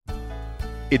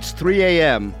It's 3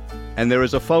 a.m., and there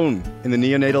is a phone in the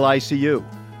neonatal ICU,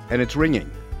 and it's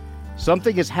ringing.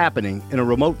 Something is happening in a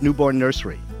remote newborn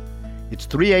nursery. It's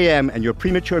 3 a.m., and your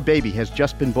premature baby has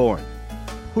just been born.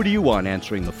 Who do you want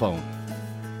answering the phone?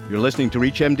 You're listening to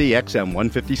ReachMD XM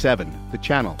 157, the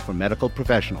channel for medical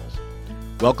professionals.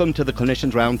 Welcome to the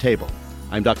Clinicians Roundtable.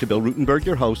 I'm Dr. Bill Rutenberg,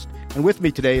 your host, and with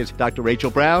me today is Dr.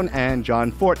 Rachel Brown and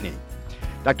John Fortney.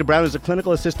 Dr. Brown is a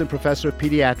clinical assistant professor of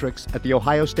pediatrics at The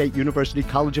Ohio State University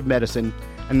College of Medicine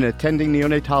and an attending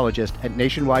neonatologist at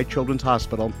Nationwide Children's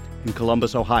Hospital in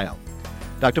Columbus, Ohio.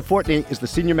 Dr. Fortney is the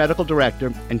senior medical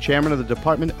director and chairman of the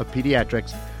Department of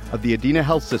Pediatrics of the Adena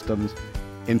Health Systems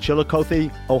in Chillicothe,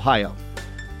 Ohio.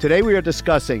 Today we are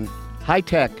discussing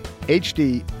high-tech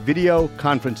HD video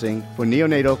conferencing for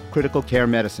neonatal critical care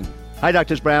medicine. Hi,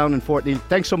 Drs. Brown and Fortney.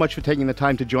 Thanks so much for taking the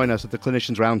time to join us at the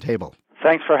Clinicians Roundtable.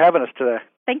 Thanks for having us today.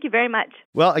 Thank you very much.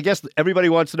 Well, I guess everybody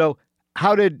wants to know,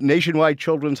 how did Nationwide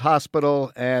Children's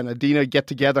Hospital and Adena get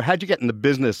together? How'd you get in the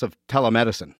business of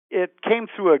telemedicine? It came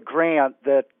through a grant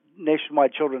that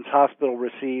Nationwide Children's Hospital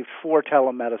received for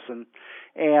telemedicine.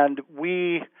 And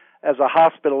we, as a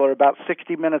hospital, are about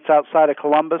 60 minutes outside of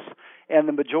Columbus. And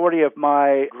the majority of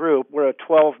my group, we're a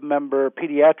 12-member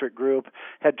pediatric group,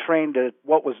 had trained at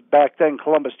what was back then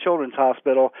Columbus Children's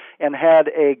Hospital and had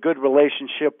a good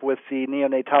relationship with the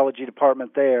neonatology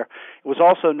department there. It was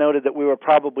also noted that we were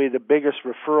probably the biggest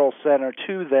referral center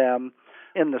to them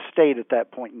in the state at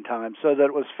that point in time, so that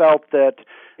it was felt that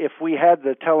if we had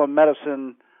the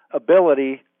telemedicine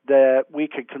ability, that we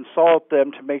could consult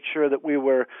them to make sure that we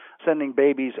were sending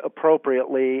babies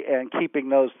appropriately and keeping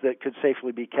those that could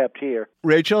safely be kept here.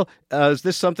 Rachel, is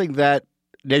this something that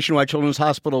Nationwide Children's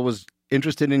Hospital was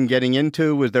interested in getting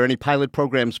into? Was there any pilot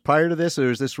programs prior to this,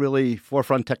 or is this really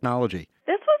forefront technology?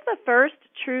 This was the first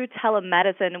true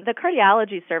telemedicine. The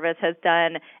cardiology service has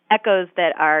done echoes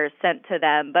that are sent to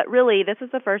them, but really this is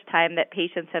the first time that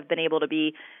patients have been able to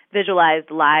be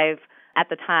visualized live at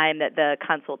the time that the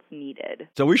consult's needed.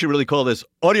 So we should really call this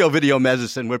audio-video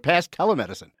medicine. We're past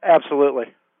telemedicine. Absolutely.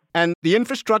 And the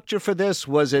infrastructure for this,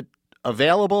 was it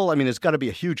available? I mean, there's got to be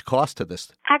a huge cost to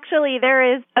this. Actually,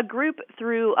 there is a group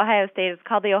through Ohio State. It's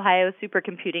called the Ohio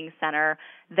Supercomputing Center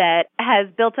that has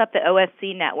built up the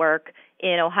OSC network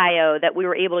in Ohio that we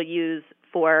were able to use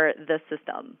for the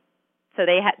system. So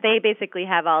they basically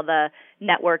have all the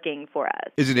networking for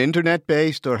us. Is it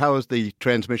internet-based, or how is the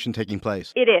transmission taking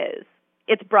place? It is.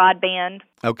 It's broadband.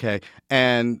 Okay.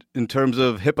 And in terms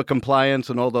of HIPAA compliance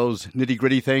and all those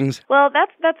nitty-gritty things? Well,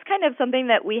 that's kind of something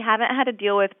that we haven't had to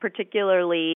deal with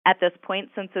particularly at this point,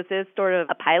 since this is sort of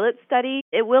a pilot study.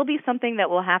 It will be something that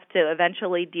we'll have to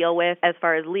eventually deal with as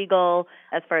far as legal,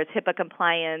 as far as HIPAA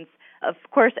compliance. Of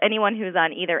course, anyone who's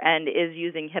on either end is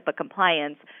using HIPAA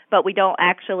compliance, but we don't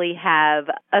actually have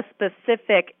a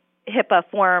specific HIPAA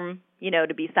form,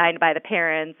 to be signed by the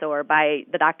parents or by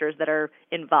the doctors that are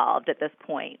involved at this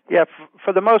point. Yeah,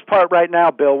 for the most part right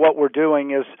now, Bill, what we're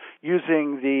doing is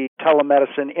using the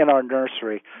telemedicine in our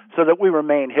nursery so that we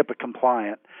remain HIPAA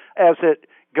compliant. As it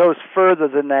goes further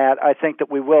than that, I think that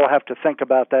we will have to think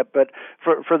about that, but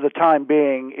for the time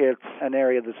being, it's an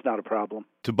area that's not a problem.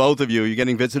 To both of you, you're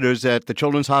getting visitors at the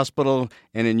Children's Hospital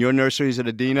and in your nurseries at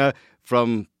Adena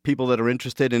from people that are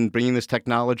interested in bringing this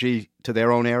technology to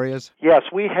their own areas? Yes,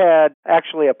 we had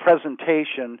actually a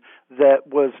presentation that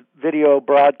was video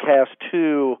broadcast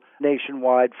to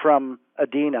Nationwide from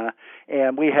Adena,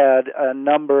 and we had a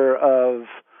number of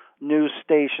news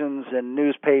stations and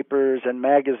newspapers and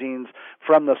magazines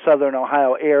from the southern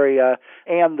Ohio area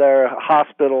and their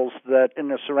hospitals that in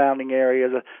the surrounding area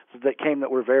that came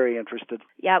that were very interested.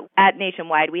 Yeah, at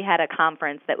Nationwide, we had a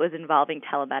conference that was involving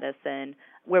telemedicine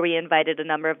where we invited a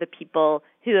number of the people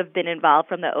who have been involved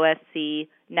from the OSC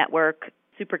network,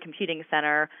 Supercomputing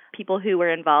Center, people who were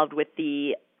involved with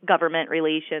the government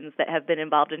relations that have been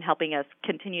involved in helping us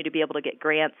continue to be able to get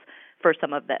grants for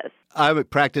some of this. I would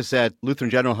practice at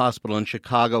Lutheran General Hospital in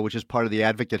Chicago, which is part of the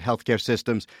Advocate Healthcare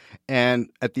Systems. And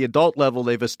at the adult level,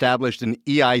 they've established an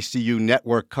EICU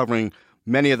network covering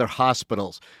many other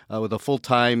hospitals with a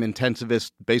full-time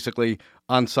intensivist basically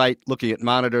on site looking at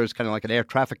monitors, kind of like an air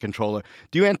traffic controller.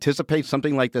 Do you anticipate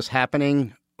something like this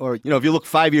happening? Or, if you look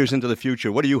 5 years into the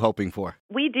future, what are you hoping for?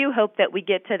 We do hope that we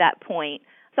get to that point.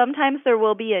 Sometimes there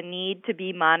will be a need to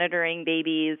be monitoring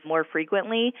babies more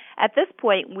frequently. At this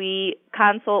point, we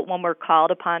consult when we're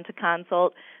called upon to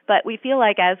consult, but we feel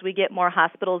like as we get more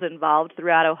hospitals involved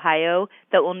throughout Ohio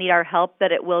that will need our help,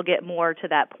 that it will get more to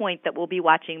that point, that we'll be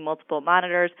watching multiple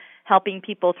monitors, helping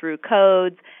people through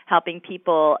codes, helping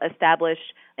people establish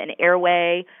an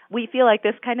airway. We feel like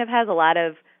this kind of has a lot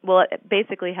of well, it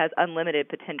basically has unlimited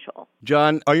potential.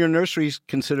 John, are your nurseries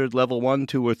considered level 1,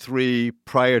 2, or 3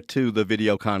 prior to the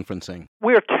video conferencing?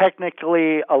 We're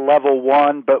technically a level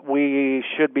 1, but we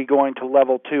should be going to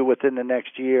level 2 within the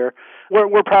next year.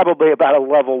 We're probably about a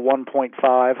level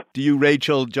 1.5. Do you,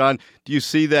 Rachel, John, do you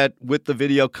see that with the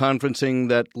video conferencing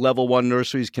that level 1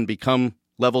 nurseries can become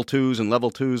level 2s and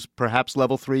level 2s, perhaps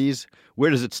level 3s? Where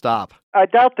does it stop? I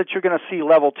doubt that you're going to see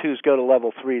level 2s go to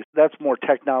level 3s. That's more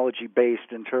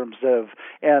technology-based in terms of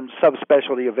and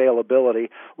subspecialty availability.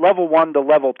 Level 1 to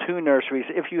level 2 nurseries,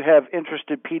 if you have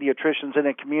interested pediatricians in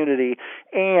a community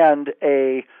and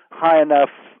a high enough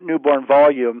newborn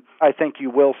volume, I think you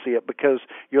will see it because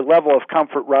your level of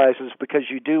comfort rises because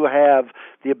you do have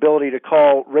the ability to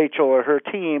call Rachel or her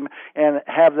team and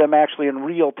have them actually in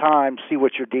real time see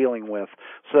what you're dealing with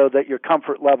so that your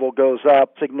comfort level goes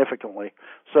up significantly.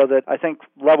 So that I think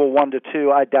level 1 to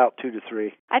 2, I doubt 2 to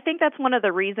 3. I think that's one of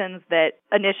the reasons that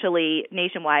initially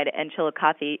Nationwide and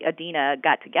Chillicothe Adina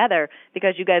got together,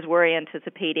 because you guys were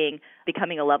anticipating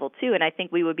becoming a level 2, and I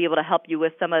think we would be able to help you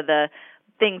with some of the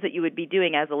things that you would be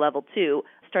doing as a level 2,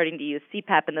 starting to use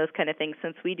CPAP and those kind of things.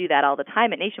 Since we do that all the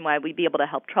time at Nationwide, we'd be able to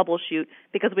help troubleshoot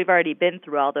because we've already been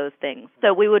through all those things.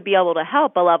 So we would be able to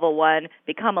help a level 1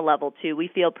 become a level 2. We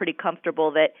feel pretty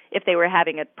comfortable that if they were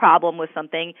having a problem with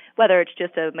something, whether it's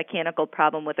just a mechanical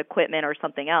problem with equipment or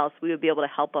something else, we would be able to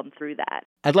help them through that.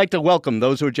 I'd like to welcome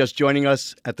those who are just joining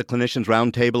us at the Clinicians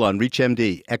Roundtable on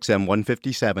ReachMD XM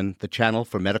 157, the channel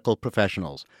for medical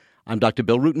professionals. I'm Dr.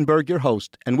 Bill Rutenberg, your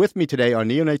host, and with me today are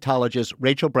neonatologist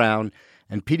Rachel Brown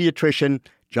and pediatrician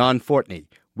John Fortney.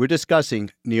 We're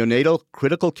discussing neonatal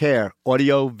critical care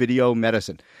audio-video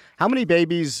medicine. How many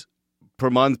babies per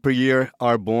month, per year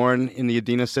are born in the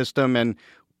Adina system, and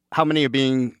how many are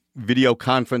being video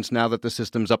conferenced now that the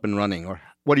system's up and running? Or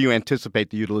what do you anticipate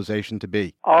the utilization to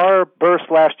be? Our births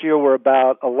last year were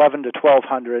about 11 to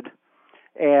 1,200.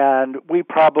 And we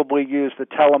probably use the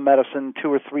telemedicine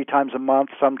 2 or 3 times a month,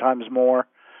 sometimes more.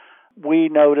 We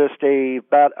noticed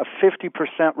about a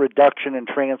 50% reduction in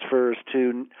transfers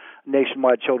to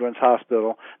Nationwide Children's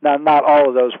Hospital. Now, not all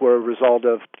of those were a result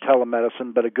of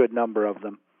telemedicine, but a good number of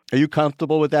them. Are you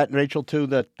comfortable with that, Rachel, too,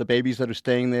 that the babies that are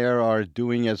staying there are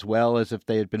doing as well as if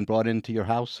they had been brought into your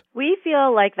house? We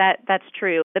feel like that's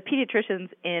true. The pediatricians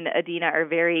in Adina are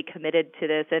very committed to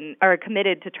this and are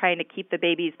committed to trying to keep the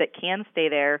babies that can stay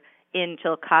there in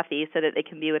Chillicothe so that they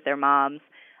can be with their moms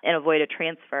and avoid a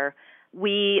transfer.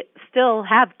 We still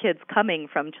have kids coming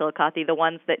from Chillicothe. The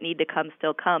ones that need to come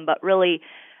still come, but really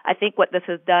I think what this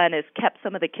has done is kept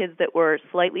some of the kids that were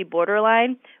slightly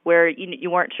borderline, where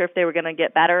you weren't sure if they were going to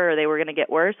get better or they were going to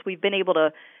get worse. We've been able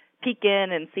to peek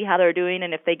in and see how they're doing,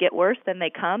 and if they get worse, then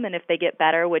they come, and if they get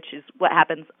better, which is what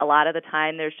happens a lot of the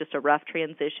time, there's just a rough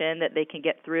transition that they can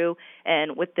get through,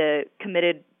 and with the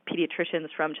committed pediatricians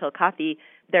from Chillicothe,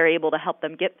 they're able to help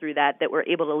them get through that we're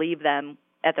able to leave them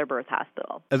at their birth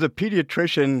hospital. As a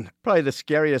pediatrician, probably the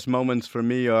scariest moments for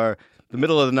me are the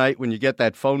middle of the night when you get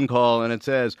that phone call and it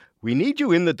says, "We need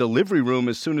you in the delivery room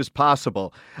as soon as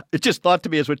possible." It just thought to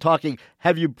me as we're talking,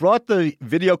 have you brought the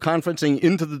video conferencing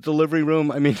into the delivery room?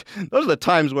 I mean, those are the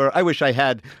times where I wish I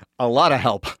had a lot of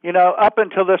help. Up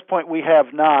until this point we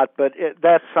have not, but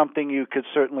that's something you could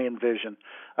certainly envision.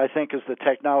 I think as the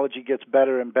technology gets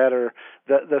better and better,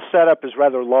 the setup is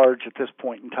rather large at this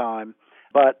point in time.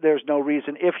 But there's no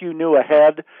reason, if you knew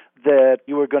ahead that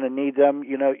you were going to need them,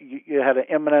 you had an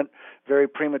imminent, very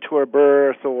premature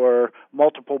birth or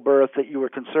multiple birth that you were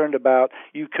concerned about,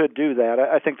 you could do that.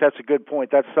 I think that's a good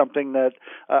point. That's something that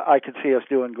I could see us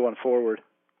doing going forward.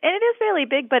 And it is fairly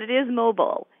big, but it is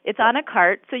mobile. It's on a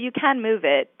cart, so you can move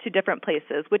it to different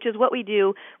places, which is what we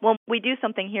do when we do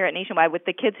something here at Nationwide with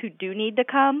the kids who do need to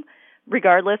come.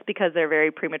 Regardless, because they're very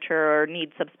premature or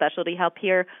need subspecialty help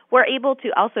here, we're able to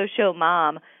also show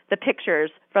mom the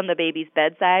pictures from the baby's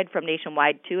bedside from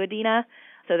Nationwide to Adina,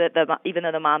 so that even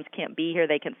though the moms can't be here,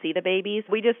 they can see the babies.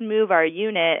 We just move our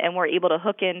unit, and we're able to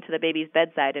hook into the baby's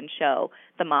bedside and show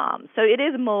the mom. So it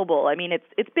is mobile. I mean,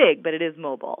 it's big, but it is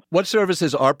mobile. What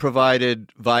services are provided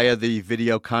via the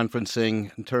video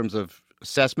conferencing in terms of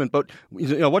assessment, but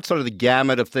what's sort of the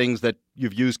gamut of things that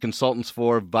you've used consultants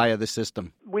for via the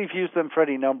system? We've used them for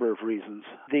any number of reasons.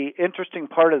 The interesting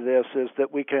part of this is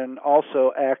that we can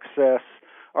also access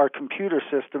our computer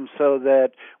system so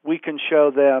that we can show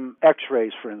them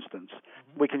x-rays, for instance.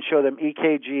 We can show them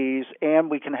EKGs, and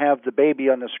we can have the baby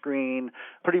on the screen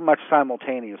pretty much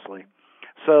simultaneously.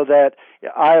 So that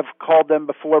I've called them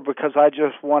before because I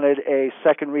just wanted a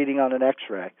second reading on an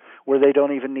x-ray where they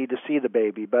don't even need to see the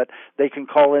baby, but they can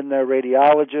call in their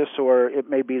radiologist, or it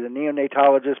may be the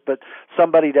neonatologist, but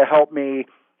somebody to help me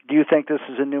do you think this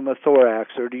is a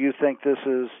pneumothorax, or do you think this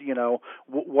is,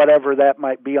 whatever that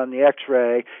might be on the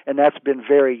X-ray? And that's been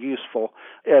very useful,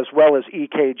 as well as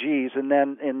EKGs, and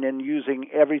then using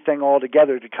everything all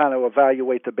together to kind of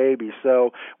evaluate the baby.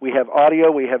 So we have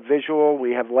audio, we have visual,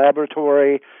 we have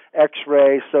laboratory,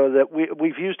 X-ray, so that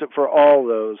we've used it for all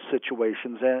those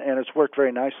situations, and it's worked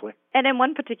very nicely. And in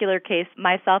one particular case,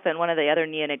 myself and one of the other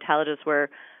neonatologists were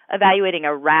evaluating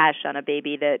a rash on a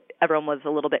baby that everyone was a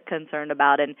little bit concerned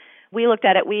about. And we looked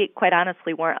at it. We quite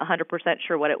honestly weren't 100%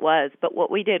 sure what it was. But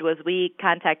what we did was we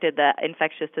contacted the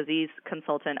infectious disease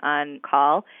consultant on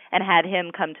call and had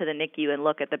him come to the NICU and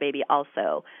look at the baby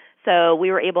also. So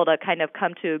we were able to kind of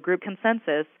come to a group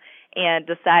consensus and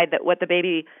decide that what the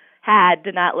baby had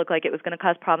did not look like it was going to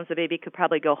cause problems. The baby could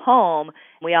probably go home.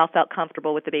 We all felt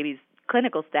comfortable with the baby's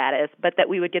clinical status, but that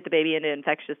we would get the baby into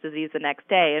infectious disease the next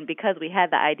day. And because we had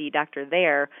the ID doctor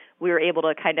there, we were able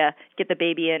to kind of get the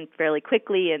baby in fairly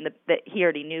quickly, and that he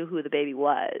already knew who the baby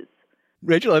was.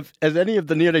 Rachel, has any of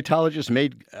the neonatologists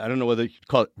made, I don't know whether you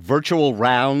call it virtual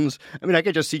rounds? I mean, I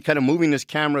could just see kind of moving this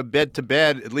camera bed to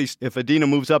bed, at least if Adina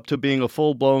moves up to being a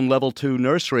full-blown level 2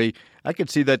 nursery, I could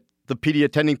see that the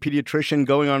attending pediatrician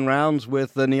going on rounds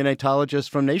with the neonatologist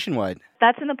from Nationwide.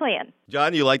 That's in the plan.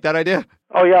 John, you like that idea?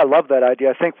 Oh, yeah, I love that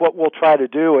idea. I think what we'll try to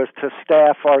do is to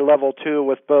staff our level 2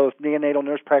 with both neonatal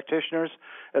nurse practitioners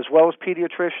as well as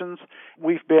pediatricians.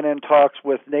 We've been in talks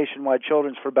with Nationwide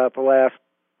Children's for about the last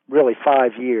really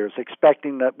 5 years,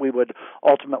 expecting that we would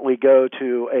ultimately go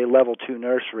to a level 2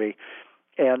 nursery.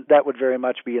 And that would very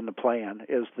much be in the plan,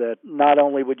 is that not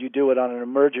only would you do it on an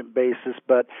emergent basis,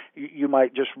 but you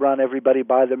might just run everybody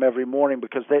by them every morning,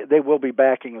 because they will be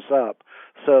backing us up.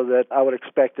 So that I would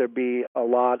expect there be a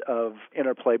lot of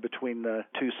interplay between the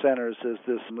two centers as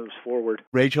this moves forward.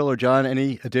 Rachel or John,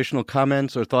 any additional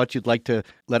comments or thoughts you'd like to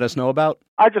let us know about?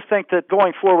 I just think that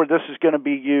going forward, this is going to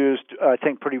be used, I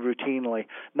think, pretty routinely,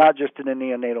 not just in a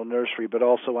neonatal nursery, but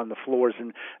also on the floors,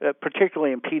 and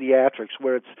particularly in pediatrics,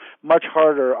 where it's much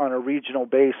harder on a regional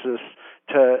basis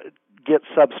to get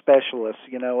subspecialists,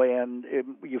 and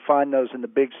you find those in the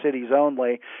big cities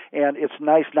only. And it's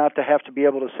nice not to have to be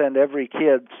able to send every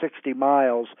kid 60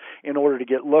 miles in order to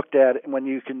get looked at, when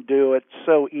you can do it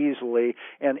so easily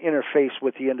and interface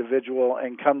with the individual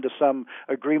and come to some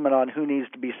agreement on who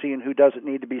needs to be seen, who doesn't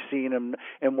need to be seen,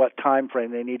 and what time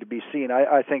frame they need to be seen.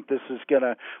 I think this is going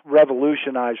to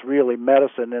revolutionize, really,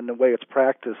 medicine in the way it's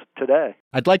practiced today.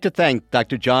 I'd like to thank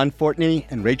Dr. John Fortney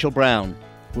and Rachel Brown,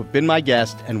 who have been my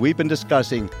guest, and we've been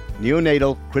discussing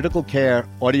neonatal critical care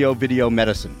audio-video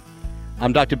medicine.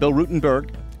 I'm Dr. Bill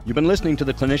Rutenberg. You've been listening to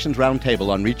the Clinicians Roundtable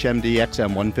on ReachMD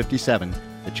XM 157,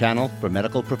 the channel for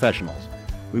medical professionals.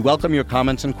 We welcome your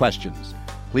comments and questions.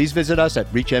 Please visit us at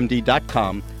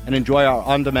reachmd.com and enjoy our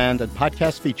on-demand and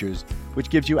podcast features, which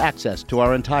gives you access to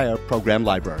our entire program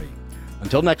library.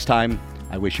 Until next time,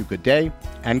 I wish you good day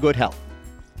and good health.